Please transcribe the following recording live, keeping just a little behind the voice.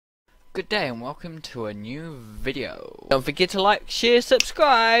Good day and welcome to a new video. Don't forget to like, share,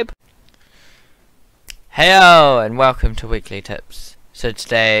 subscribe. Heyo and welcome to Weekly Tips. So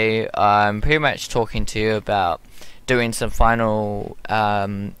today I'm pretty much talking to you about doing some final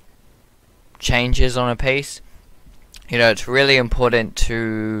changes on a piece. You know, it's really important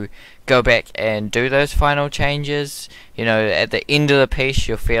to go back and do those final changes. You know, at the end of the piece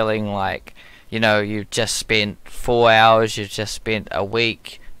you're feeling like, you know, you've just spent 4 hours, you've just spent a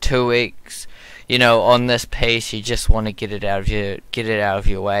week, 2 weeks, you know, on this piece. You just want to get it out of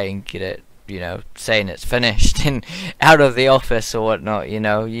your way and get it, you know, saying it's finished and out of the office or whatnot. You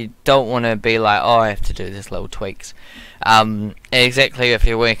know, you don't want to be like, oh, I have to do this little tweaks. Exactly, if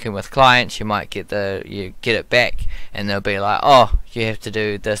you're working with clients, you might get it back and they'll be like, oh, you have to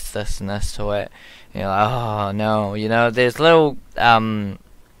do this, this and this to it. And you're like, oh no, you know, there's little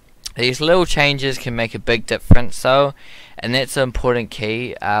these little changes can make a big difference though, and that's an important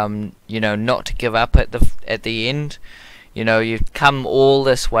key. You know, not to give up at the end. You know, you've come all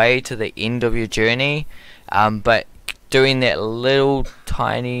this way to the end of your journey, but doing that little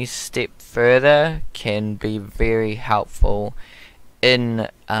tiny step further can be very helpful in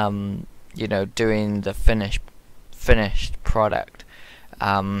you know, doing the finished product.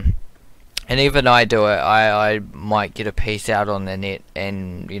 And even I do it. I might get a piece out on the net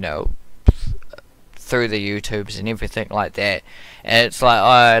and, you know, through the YouTubes and everything like that, and it's like,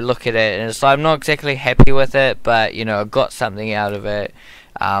 I look at it and it's like, I'm not exactly happy with it, but you know, I got something out of it.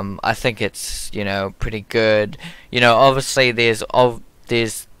 I think it's, you know, pretty good. You know, obviously there's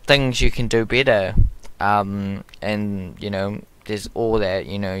things you can do better, and you know, there's all that,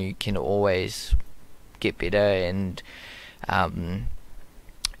 you know, you can always get better and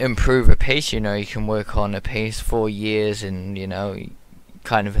improve a piece. You know, you can work on a piece for years and, you know,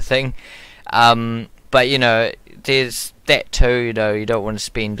 kind of a thing. But you know, there's that too. You know, you don't want to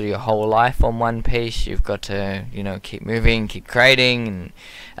spend your whole life on one piece. You've got to, you know, keep moving, keep creating,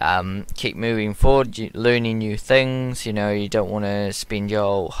 and keep moving forward, learning new things. You know, you don't want to spend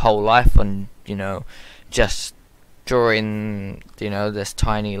your whole life on, you know, just drawing, you know, this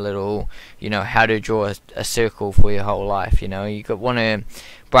tiny little, you know, how to draw a circle for your whole life. You know, you want to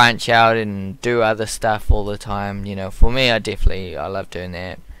branch out and do other stuff all the time. You know, for me, I love doing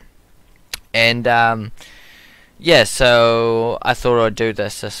that. And yeah, so I thought I'd do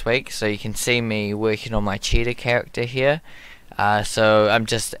this week. So you can see me working on my cheetah character here. So I'm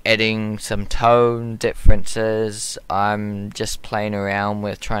just adding some tone differences. I'm just playing around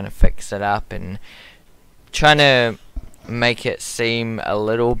with trying to fix it up and trying to make it seem a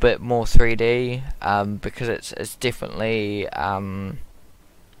little bit more 3D, because it's definitely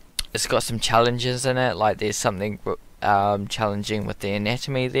it's got some challenges in it. Like there's something challenging with the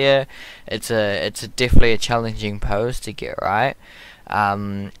anatomy there. It's definitely a challenging pose to get right,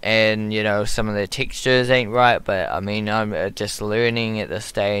 and you know, some of the textures ain't right, but I mean, I'm just learning at this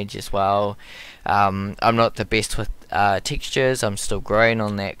stage as well. I'm not the best with textures. I'm still growing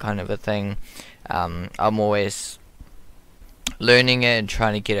on that kind of a thing. I'm always learning it and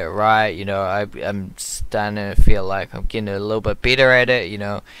trying to get it right. You know, I'm starting to feel like I'm getting a little bit better at it. You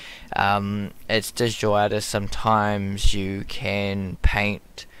know, as digital artists, sometimes you can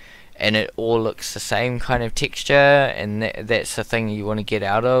paint and it all looks the same kind of texture, and that's the thing you want to get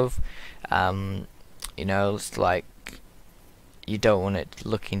out of. You know, it's like, you don't want it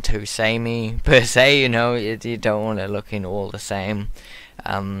looking too samey per se. You know, you don't want it looking all the same.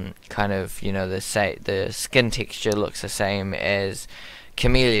 Kind of, you know, the skin texture looks the same as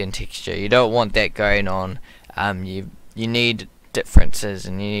chameleon texture. You don't want that going on. You need differences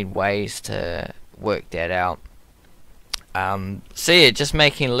and you need ways to work that out. So yeah, just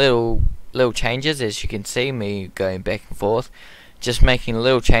making little changes. As you can see me going back and forth, just making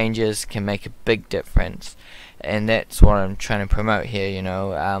little changes can make a big difference, and that's what I'm trying to promote here. You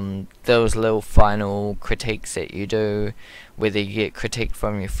know, those little final critiques that you do, whether you get critiqued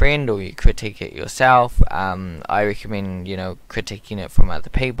from your friend or you critique it yourself, I recommend, you know, critiquing it from other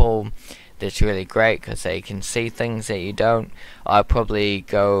people. That's really great because they can see things that you don't. I'll probably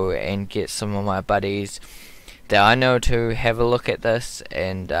go and get some of my buddies that I know to have a look at this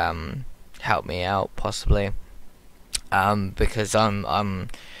and help me out possibly, because I'm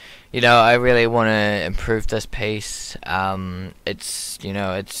you know, I really want to improve this piece. It's, you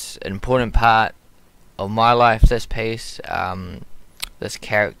know, it's an important part of my life, this piece, this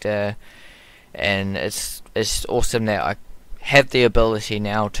character, and it's awesome that I have the ability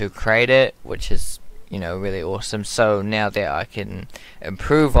now to create it, which is, you know, really awesome. So now that I can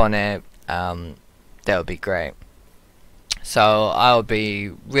improve on it, that would be great. So I'll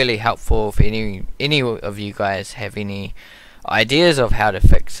be really helpful if any of you guys have any ideas of how to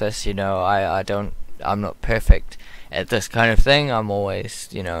fix this. I'm not perfect at this kind of thing. I'm always,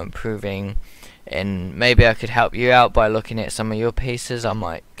 improving, and maybe I could help you out by looking at some of your pieces. I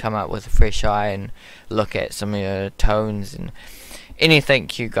might come up with a fresh eye and look at some of your tones and anything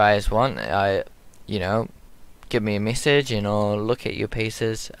you guys want. Give me a message and I'll look at your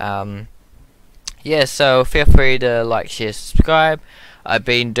pieces. Yeah, so feel free to like, share, subscribe. I've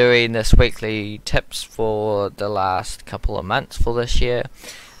been doing this weekly tips for the last couple of months for this year,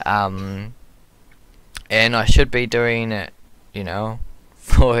 and I should be doing it,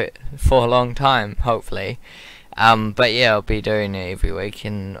 for a long time, hopefully. But yeah, I'll be doing it every week,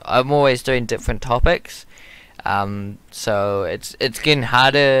 and I'm always doing different topics. So it's getting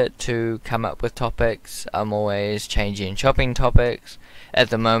harder to come up with topics. I'm always changing shopping topics. At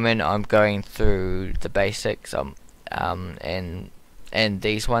the moment, I'm going through the basics, and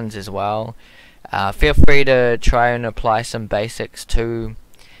these ones as well. Feel free to try and apply some basics to,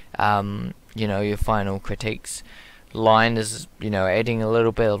 your final critiques. Line is, adding a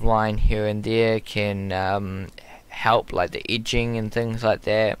little bit of line here and there can help, like the edging and things like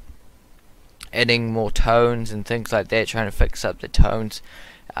that. Adding more tones and things like that, trying to fix up the tones,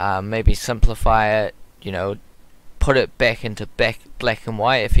 maybe simplify it, put it back into black and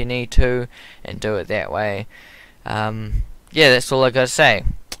white if you need to, and do it that way. Yeah, that's all I gotta say.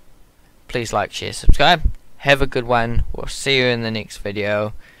 Please like, share, subscribe. Have a good one. We'll see you in the next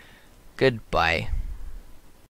video. Goodbye.